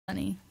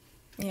money.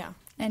 Yeah.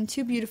 And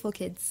 2 beautiful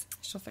kids.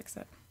 She'll fix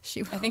it.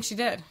 She will. I think she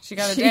did. She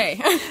got a day.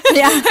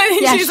 Yeah. I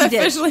think she's she did.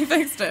 officially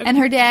fixed it. And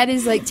her dad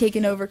is, like,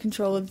 taking over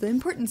control of the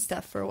important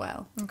stuff for a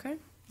while. Okay.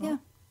 Well. Yeah.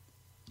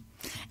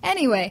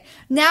 Anyway,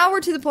 now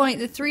we're to the point,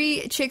 the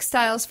 3 chick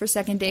styles for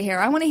second day hair.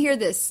 I want to hear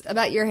this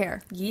about your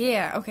hair.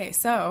 Yeah. Okay.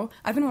 So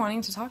I've been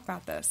wanting to talk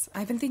about this.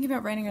 I've been thinking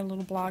about writing a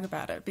little blog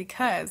about it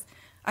because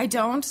I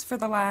don't, for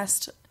the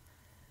last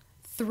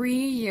 3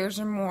 years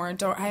or more,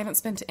 I haven't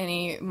spent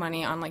any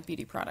money on, like,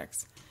 beauty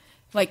products.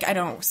 Like, I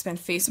don't spend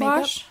face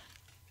wash.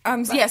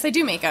 Yes, I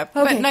do makeup,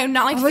 okay. but no,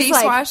 not like face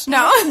like, wash. No.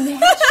 No,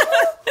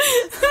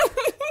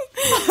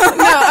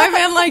 I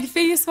meant like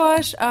face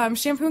wash,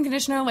 shampoo and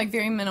conditioner, like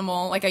very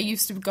minimal. Like I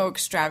used to go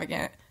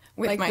extravagant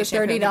with like my the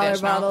shampoo and $30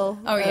 conditioner. bottle.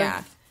 Oh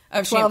yeah,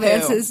 of 12 shampoo.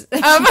 ounces.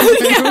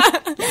 Yeah.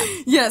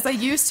 Yes, I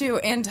used to,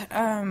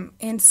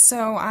 and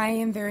so I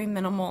am very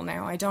minimal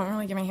now. I don't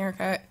really get my hair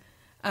cut.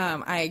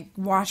 I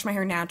wash my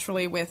hair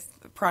naturally with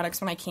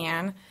products when I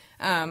can,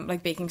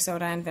 like baking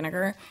soda and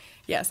vinegar.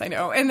 Yes, I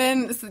know. And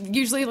then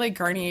usually like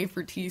Garnier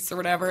Fructis or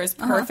whatever is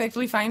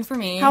perfectly fine for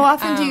me. How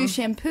often do you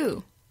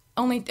shampoo?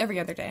 Only every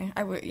other day.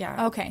 I would,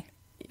 yeah. Okay.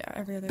 Yeah,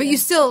 every other day. But you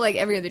still, like,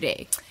 every other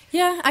day?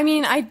 Yeah, I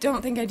mean, I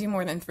don't think I do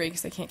more than 3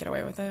 because I can't get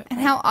away with it.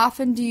 And how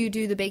often do you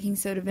do the baking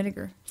soda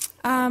vinegar?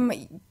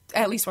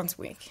 At least once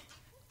a week.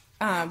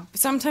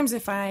 Sometimes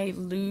if I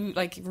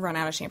run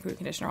out of shampoo and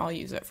conditioner, I'll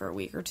use it for a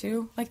week or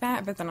 2 like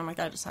that. But then I'm like,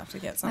 I just have to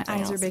get something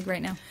My eyes else. are big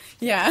right now.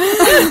 Yeah.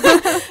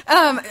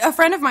 A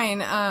friend of mine,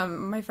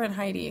 my friend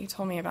Heidi,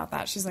 told me about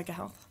that. She's like a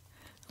health.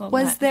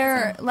 Was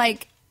there,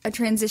 like, a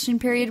transition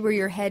period where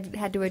your head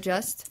had to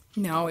adjust?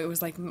 No, it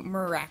was like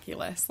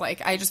miraculous.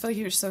 Like I just felt like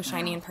you were so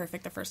shiny and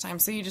perfect the first time.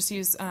 So you just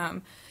use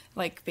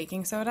like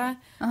baking soda,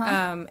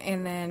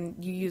 and then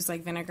you use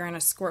like vinegar in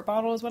a squirt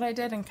bottle is what I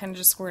did, and kind of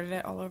just squirted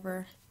it all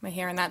over my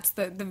hair. And that's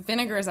the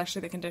vinegar is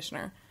actually the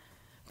conditioner.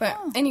 But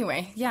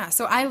anyway, yeah.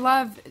 So I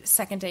love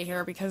second day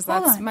hair because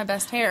that's my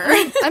best hair.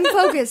 I'm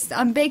focused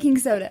on baking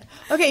soda.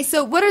 Okay,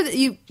 so what are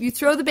you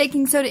throw the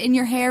baking soda in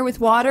your hair with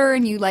water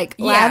and you like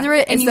lather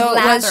it as though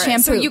it was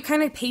shampoo. So you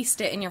kind of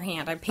paste it in your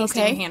hand. I paste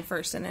it in your hand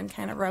first and then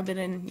kind of rub it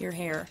in your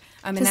hair.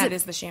 And that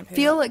is the shampoo.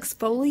 Feel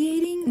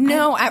exfoliating?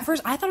 No, at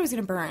first I thought it was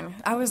going to burn.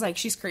 I was like,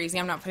 she's crazy.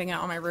 I'm not putting it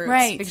on my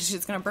roots because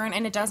it's going to burn.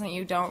 And it doesn't.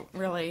 You don't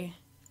really...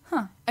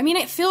 Huh. I mean,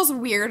 it feels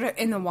weird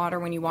in the water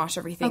when you wash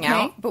everything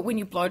out, but when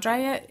you blow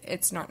dry it,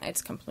 it's not.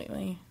 It's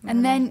completely normal.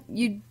 And then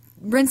you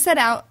rinse that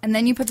out, and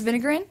then you put the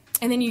vinegar in?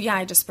 And then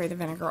I just spray the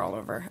vinegar all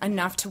over,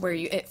 enough to where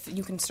you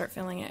can start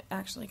feeling it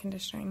actually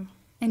conditioning.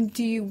 And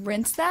do you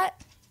rinse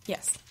that?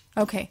 Yes.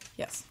 Okay.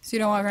 Yes. So you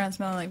don't walk around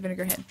smelling like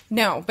vinegar head?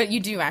 No, but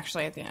you do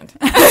actually at the end.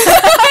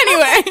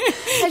 Anyway.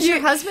 Has your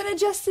husband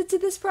adjusted to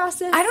this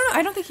process? I don't know.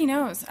 I don't think he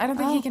knows. I don't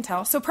think he can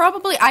tell. So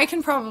I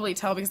can probably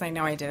tell because I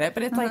know I did it,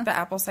 but it's like the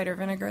apple cider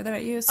vinegar that I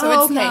use.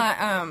 So it's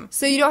not...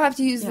 so you don't have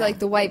to use like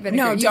the white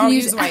vinegar. No, don't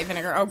use white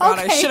vinegar. Oh God,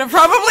 I should have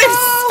probably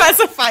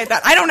specified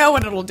that. I don't know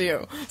what it'll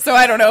do. So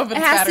I don't know if it's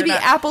has bad to or be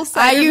not. apple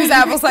cider I use vinegar.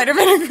 apple cider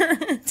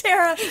vinegar.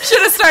 Tara.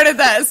 Should have started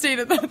that state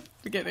at the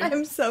beginning.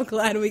 I'm so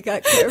glad we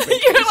got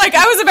clarification. You're like,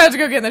 I was about to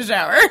go get in the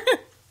shower.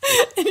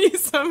 And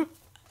use some...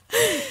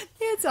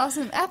 Yeah, it's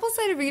awesome. Apple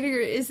cider vinegar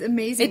is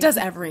amazing. It does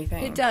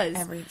everything. It does.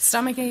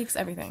 Stomach aches,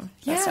 everything.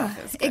 Yeah. That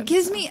stuff is good. It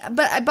gives me...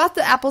 But I bought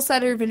the apple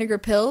cider vinegar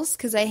pills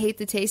because I hate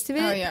the taste of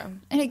it. Oh, yeah.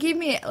 And it gave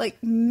me, like,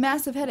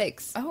 massive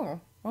headaches.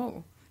 Oh.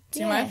 Whoa. Too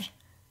Yeah. much?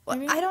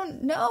 Well, I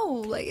don't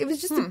know. Like, it was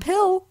just a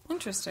pill.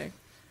 Interesting.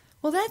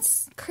 Well,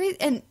 that's crazy.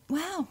 And,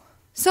 wow.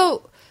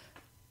 So,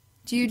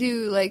 do you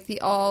do, like,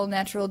 the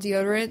all-natural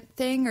deodorant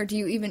thing? Or do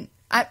you even...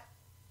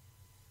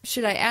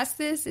 Should I ask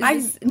this?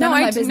 No,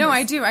 I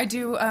do. I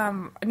do.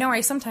 No, I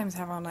sometimes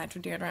have all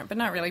natural deodorant, but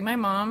not really. My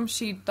mom,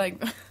 she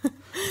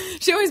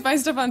always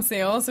buys stuff on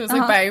sale, so it's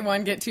like buy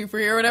one get 2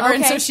 free or whatever. Okay.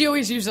 And so she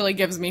always usually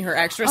gives me her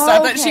extra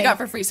stuff that she got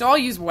for free. So I'll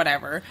use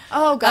whatever.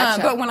 Oh,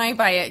 gotcha. But when I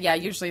buy it,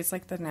 usually it's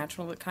like the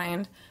natural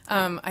kind.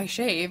 I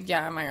shave,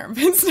 my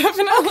armpits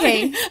definitely.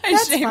 Okay,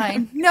 that's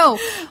fine. No,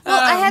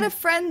 well, I had a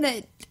friend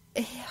that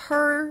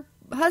her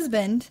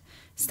husband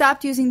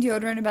stopped using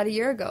deodorant about a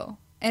year ago,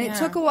 and it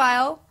took a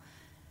while.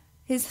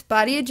 His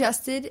body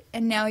adjusted,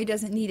 and now he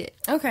doesn't need it.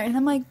 Okay. And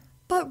I'm like,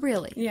 but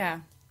really? Yeah.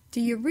 Do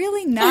you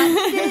really not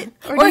need it?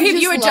 Or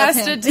have you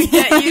adjusted to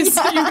get used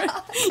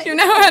to you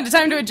now had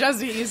time to adjust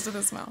to get used to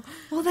the smell.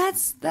 Well,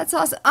 that's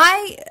awesome.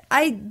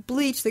 I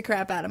bleach the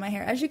crap out of my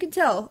hair. As you can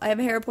tell, I have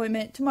a hair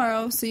appointment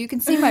tomorrow, so you can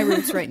see my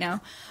roots right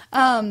now.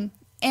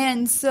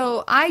 And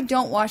so I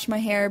don't wash my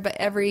hair, but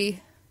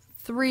every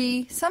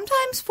 3,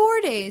 sometimes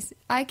 4 days.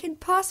 I can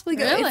possibly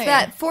go. Really? If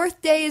that 4th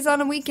day is on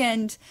a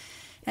weekend...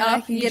 And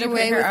I can get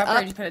away with up. Or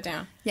did you put it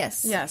down?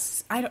 Yes.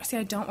 Yes. I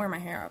don't wear my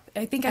hair up.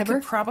 I think I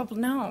could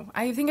probably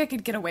I think I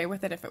could get away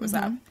with it if it was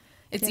up.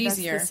 It's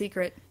easier. That's the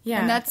secret.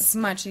 Yeah, and it's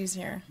much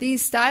easier.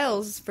 These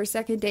styles for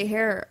second day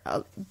hair,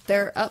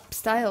 they're up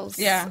styles.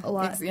 Yeah, a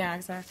lot. Yeah,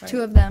 exactly.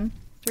 2 of them.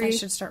 3. I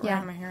should start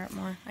wearing my hair up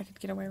more. I could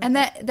get away with it. And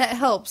that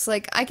helps.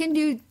 Like I can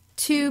do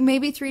 2,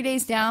 maybe 3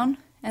 days down,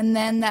 And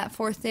then that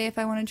 4th day, if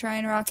I want to try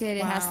and rock it,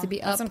 it has to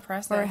be up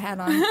impressive. or a hat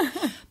on.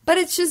 But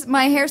it's just,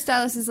 my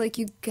hairstylist is like,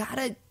 you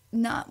gotta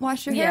not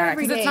wash your hair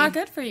every day. Yeah, because it's not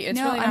good for you. It's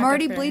really not I'm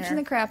already good for bleaching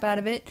the crap out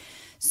of it.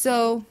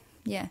 So,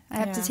 yeah, I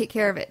have to take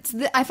care of it.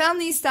 So I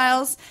found these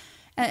styles,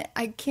 and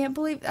I can't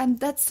believe,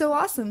 that's so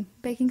awesome.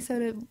 Baking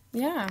soda,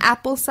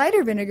 apple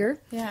cider vinegar.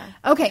 Yeah.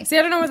 Okay. See,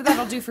 I don't know what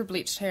that'll do for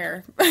bleached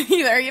hair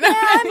either, you know? Yeah,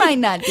 I might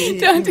not do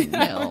Don't do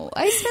that. No,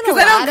 I spend a lot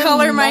Because I don't of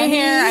color my money.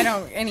 hair. I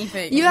don't,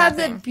 anything. You have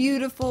nothing. the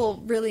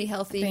beautiful, really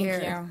healthy Thank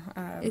hair.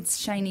 you. It's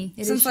shiny.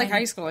 Since like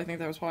high school, I think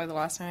that was probably the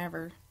last time I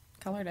ever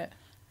colored it.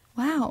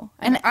 Wow.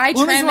 And I when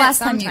was trim the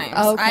last it time sometimes. you?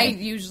 Oh,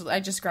 okay. I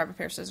just grab a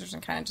pair of scissors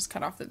and kind of just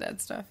cut off the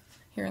dead stuff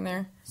here and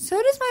there.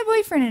 So does my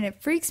boyfriend, and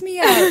it freaks me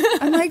out.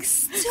 I'm like,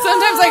 stop.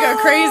 Sometimes I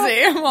go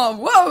crazy. I'm all,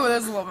 whoa,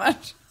 that's a little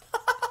much.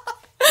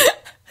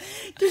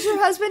 Does your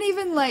husband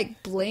even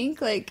like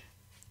blink? Like,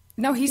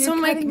 no, he's You're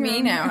so like cutting me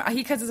your now. hair.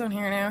 He cuts his own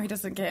hair now. He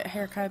doesn't get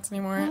haircuts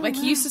anymore. Oh, like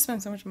wow. he used to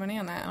spend so much money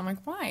on that. And I'm like,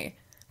 why?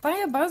 Buy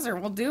a buzzer.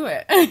 We'll do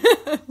it.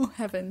 oh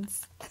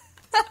heavens.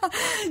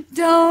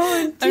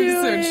 Don't do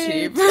I'm so it.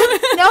 cheap.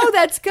 No,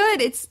 that's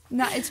good. It's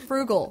not. It's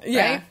frugal,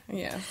 right?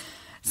 Yeah.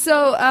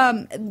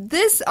 So,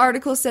 this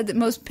article said that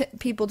most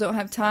people don't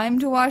have time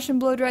to wash and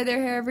blow dry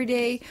their hair every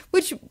day,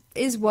 which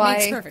is why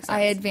Makes perfect sense.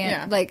 I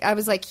advanced. Like, I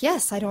was like,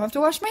 yes, I don't have to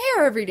wash my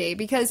hair every day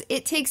because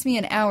it takes me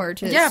an hour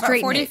to Yeah, about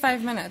straighten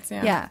 45 it. minutes.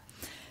 Yeah. Yeah.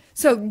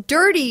 So,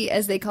 dirty,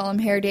 as they call them,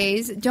 hair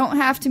days, don't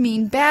have to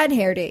mean bad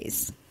hair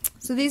days.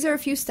 So, these are a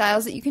few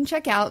styles that you can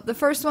check out. The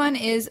first one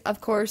is, of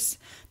course,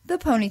 the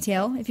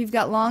ponytail. If you've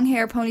got long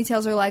hair,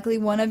 ponytails are likely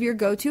one of your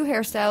go-to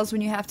hairstyles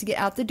when you have to get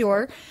out the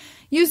door.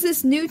 Use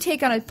this new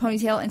take on a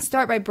ponytail and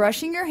start by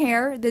brushing your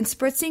hair, then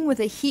spritzing with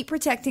a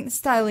heat-protecting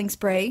styling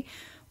spray,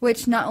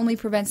 which not only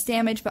prevents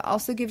damage but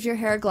also gives your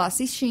hair a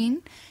glossy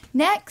sheen.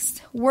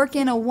 Next, work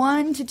in a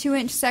 1 to 2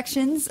 inch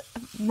sections.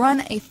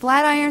 Run a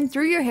flat iron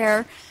through your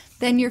hair,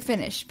 then you're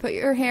finished. Put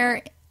your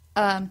hair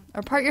or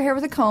part your hair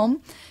with a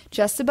comb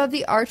just above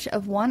the arch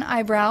of one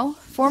eyebrow.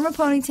 Form a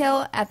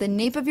ponytail at the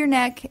nape of your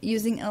neck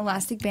using an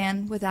elastic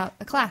band without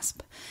a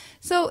clasp.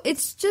 So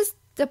it's just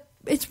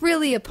it's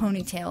really a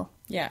ponytail.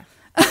 Yeah.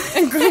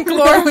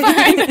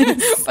 Glorified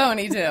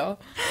ponytail.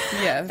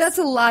 Yes. That's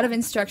a lot of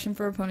instruction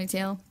for a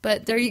ponytail,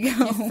 but there you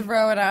go. You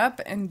throw it up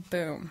and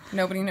boom.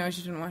 Nobody knows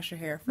you didn't wash your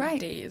hair for Right.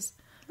 days.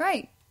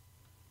 Right.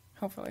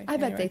 Hopefully. I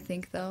bet Anyway. they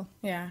think, though.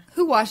 Yeah.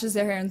 Who washes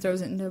their hair and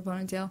throws it into a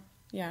ponytail?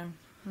 Yeah.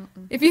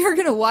 If you're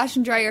going to wash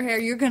and dry your hair,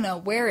 you're going to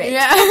wear it.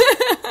 Yeah.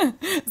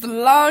 As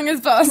long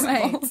as possible.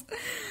 Right.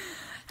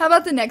 How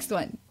about the next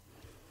one?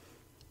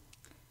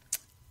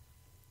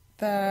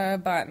 The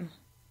bun.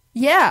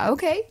 Yeah,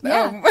 okay.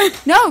 Yeah.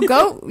 Oh. No,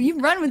 go. You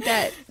run with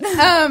that.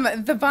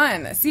 The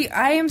bun. See,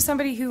 I am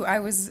somebody who I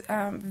was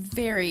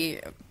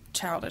very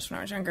childish when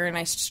I was younger, and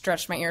I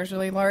stretched my ears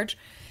really large,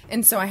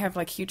 and so I have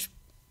like huge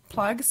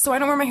plugs, so I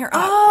don't wear my hair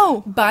up.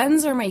 Oh!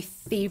 Buns are my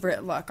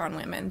favorite look on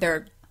women.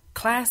 They're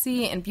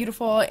classy and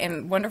beautiful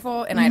and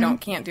wonderful, and I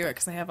can't do it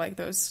because I have like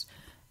those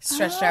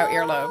stretched out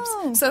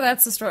earlobes. So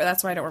that's the story.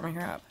 That's why I don't wear my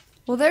hair up.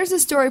 Well, there's a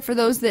story for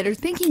those that are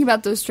thinking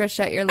about those stretched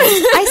out earlobes.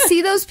 I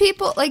see those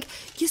people, like,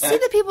 you see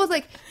the people with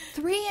like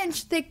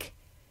 3-inch thick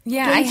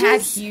Yeah, I had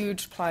gauges?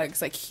 huge plugs,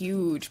 like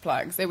huge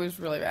plugs. It was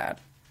really bad.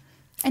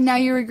 And now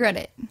you regret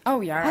it.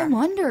 Oh, yeah. I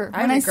wonder.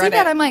 I When I see regret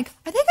that, it. I'm like,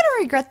 are they going to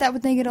regret that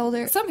when they get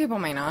older? Some people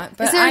might not,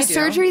 but Is there I a do.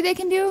 surgery they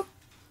can do?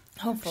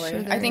 Hopefully.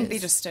 I'm sure I think they there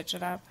is. just stitch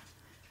it up.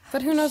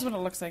 But who knows what it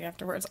looks like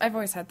afterwards. I've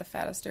always had the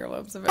fattest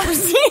earlobes I've ever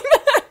seen.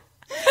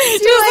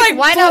 Just like,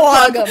 why not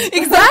plug them?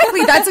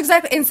 Exactly. That's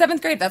exactly. In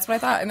 7th grade, that's what I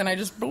thought. And then I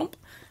just bloop.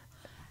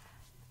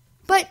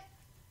 But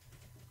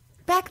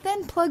back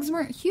then, plugs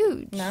weren't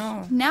huge.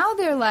 No. Now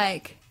they're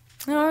like...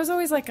 No, I was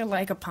always like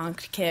a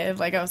punk kid.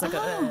 Like, I was like,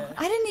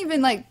 I didn't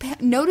even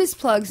notice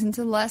plugs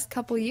until the last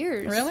couple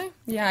years. really?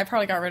 Yeah, I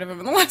probably got rid of them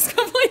in the last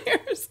couple of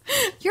years.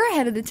 You're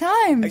ahead of the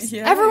times.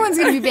 Yeah. Everyone's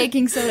going to be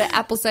baking soda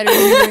apple cider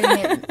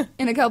vinegar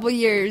in a couple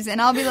years.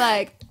 And I'll be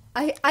like,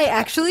 I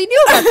actually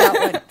knew about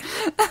that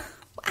one.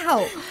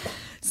 Wow.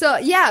 So,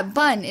 yeah,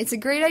 bun. It's a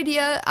great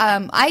idea.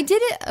 I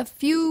did it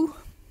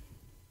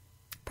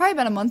probably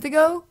about a month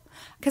ago,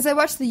 because I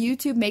watched the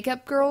YouTube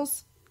Makeup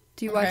Girls.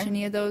 Do you watch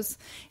any of those?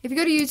 If you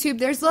go to YouTube,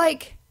 there's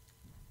like,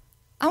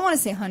 I want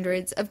to say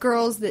hundreds of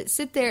girls that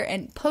sit there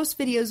and post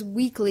videos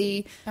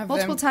weekly, Of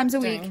multiple them times a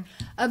week, doing-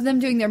 of them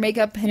doing their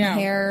makeup and Yeah.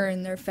 hair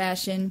and their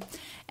fashion.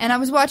 And I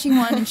was watching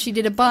one, and she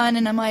did a bun,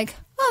 and I'm like,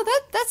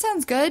 oh, that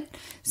sounds good.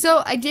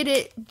 So I did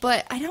it,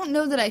 but I don't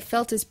know that I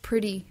felt as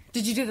pretty.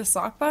 Did you do the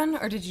sock bun,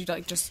 or did you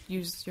like just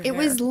use your It hair?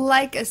 was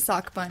like a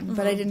sock bun,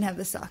 but I didn't have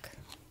the sock.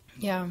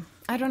 Yeah.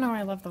 I don't know.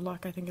 I love the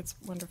look. I think it's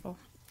wonderful.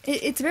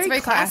 It's very,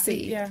 very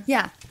classy. classy,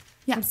 Yeah.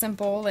 And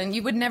simple, and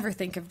you would never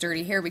think of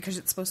dirty hair because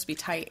it's supposed to be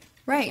tight.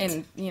 Right.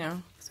 And,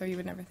 so you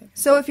would never think.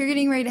 So if you're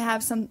getting ready to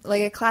have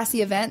a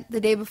classy event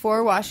the day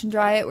before, wash and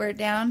dry it, wear it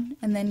down,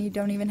 and then you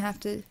don't even have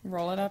to...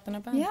 Roll it up in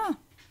a bun. Yeah.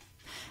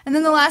 And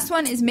then the last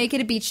one is make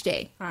it a beach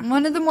day.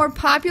 One of the more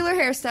popular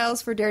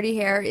hairstyles for dirty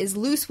hair is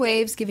loose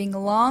waves, giving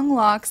long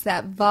locks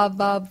that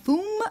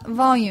va-va-voom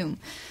volume.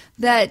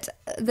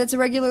 that's a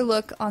regular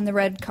look on the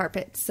red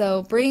carpet.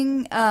 So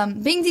being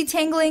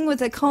detangling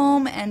with a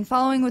comb and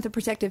following with a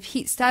protective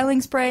heat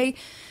styling spray.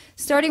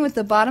 Starting with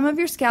the bottom of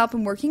your scalp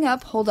and working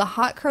up, hold a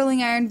hot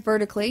curling iron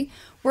vertically,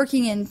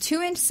 working in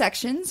 2-inch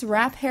sections.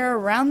 Wrap hair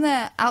around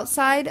the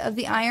outside of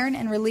the iron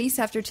and release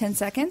after 10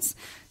 seconds.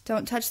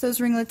 Don't touch those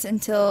ringlets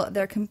until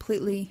they're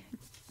completely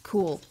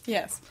cool.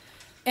 Yes.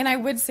 And I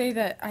would say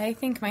that I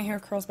think my hair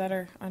curls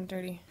better on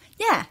dirty.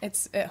 Yeah.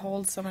 It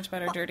holds so much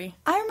better dirty.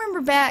 I remember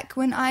back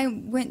when I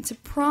went to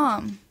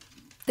prom,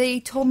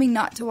 they told me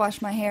not to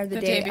wash my hair the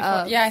day before.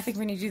 of. Yeah, I think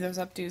when you do those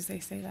updos,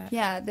 they say that.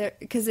 Yeah,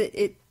 because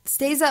it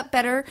stays up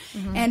better,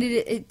 and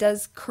it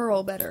does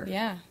curl better.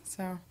 Yeah,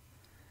 so.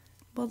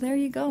 Well, there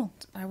you go.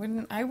 I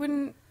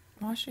wouldn't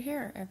wash your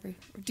hair every.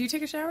 Do you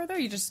take a shower though?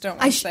 You just don't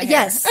wash the hair.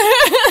 Yes.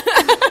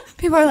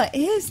 People are like,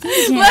 ew,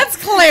 stinky. Let's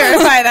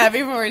clarify that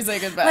before we say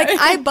goodbye. Like,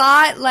 I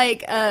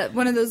bought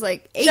one of those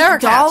 $8 shower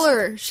caps.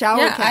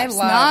 I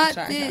love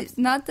shower caps.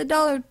 Not the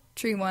Dollar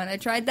Tree one. I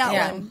tried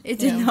that one. It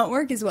did not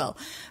work as well.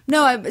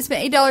 No, I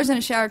spent $8 on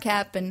a shower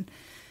cap, and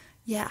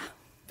yeah.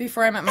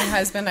 Before I met my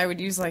husband, I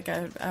would use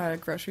a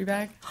grocery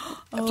bag,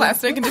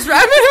 plastic, and just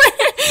wrap it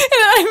away. And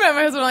then I met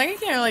my husband, I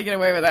can't really get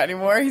away with that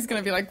anymore. He's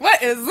going to be like,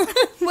 what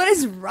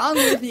is wrong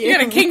with you? You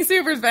got a King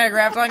Soopers bag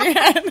wrapped on your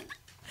head.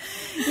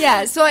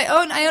 Yeah, so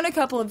I own a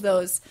couple of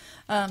those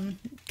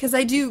because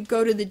I do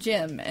go to the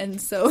gym, and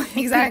so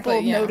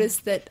people notice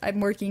that I'm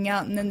working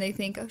out, and then they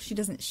think, oh, she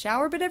doesn't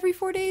shower but every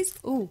 4 days?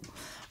 Ooh,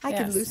 I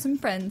could lose some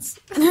friends.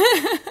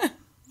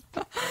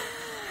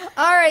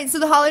 All right, so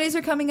the holidays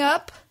are coming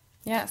up.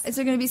 Yes. Is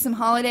there going to be some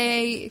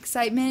holiday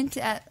excitement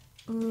at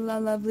La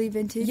Lovely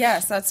Vintage?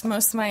 Yes, that's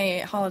most of my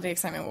holiday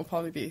excitement will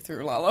probably be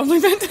through La Lovely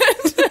Vintage.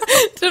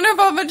 Don't know if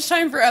I'll have much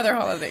time for other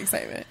holiday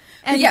excitement.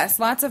 And yes,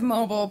 lots of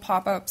mobile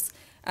pop-ups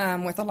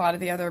with a lot of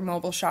the other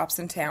mobile shops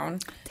in town.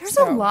 There's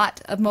a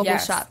lot of mobile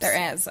shops. Yes,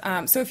 there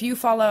is. So if you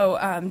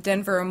follow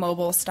Denver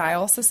Mobile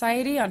Style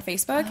Society on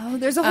Facebook. Oh,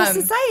 there's a whole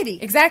society.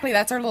 Exactly.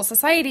 That's our little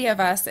society of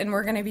us. And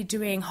we're going to be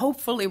doing,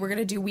 hopefully, we're going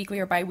to do weekly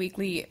or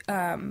bi-weekly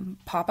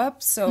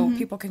pop-ups so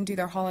people can do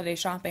their holiday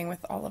shopping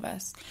with all of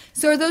us.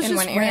 So are those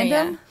just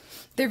random?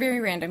 They're very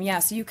random,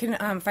 yes. So you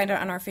can find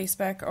out on our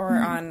Facebook or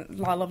on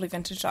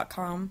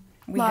lawlovelyvintage.com.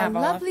 We have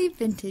Lovely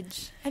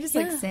Vintage. I just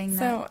like saying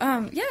that.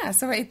 So,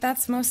 so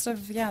that's most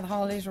of, the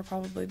holidays will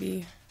probably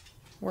be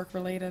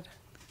work-related.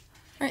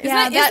 Right,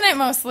 isn't it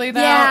mostly,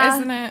 though? Yeah.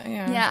 Isn't it?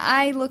 Yeah. Yeah,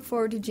 I look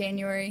forward to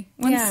January.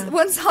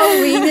 Once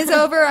Halloween is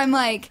over, I'm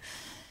like,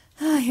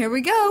 oh, here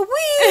we go. Whee!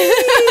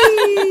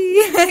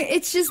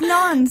 It's just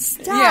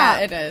nonstop. Yeah,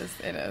 it is.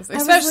 It is.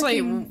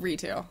 Especially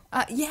retail.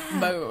 Yeah.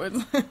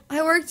 Modes.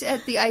 I worked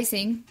at the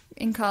icing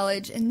in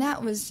college, and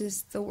that was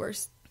just the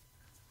worst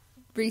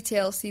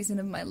retail season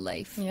of my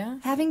life. Yeah.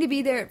 Having to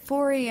be there at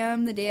 4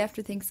 a.m. the day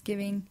after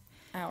Thanksgiving.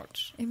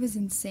 Ouch. It was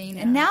insane.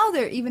 Yeah. And now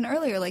they're even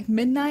earlier, like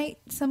midnight,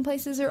 some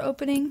places are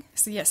opening.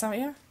 So, some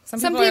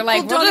people are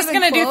like, we're just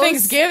going to do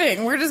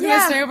Thanksgiving. We're just going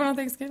to stay open on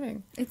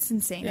Thanksgiving. It's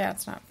insane. Yeah,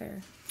 it's not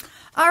fair.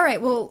 All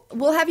right, well,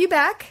 we'll have you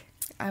back.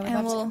 I would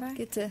love to come back. And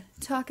we'll get to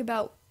talk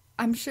about,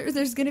 I'm sure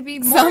there's going to be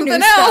more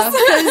new stuff.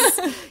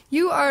 Because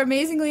you are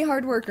amazingly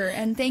hard worker.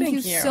 And thank you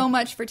so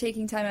much for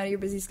taking time out of your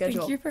busy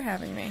schedule. Thank you for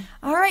having me.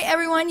 All right,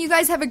 everyone. You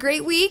guys have a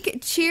great week.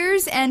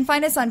 Cheers. And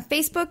find us on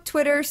Facebook,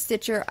 Twitter,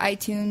 Stitcher,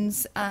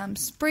 iTunes,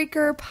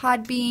 Spreaker,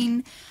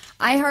 Podbean,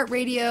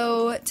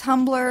 iHeartRadio,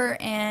 Tumblr,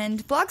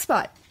 and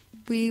Blogspot.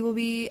 We will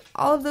be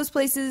all of those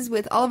places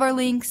with all of our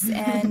links.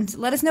 And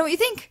let us know what you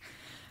think.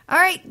 All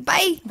right.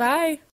 Bye. Bye.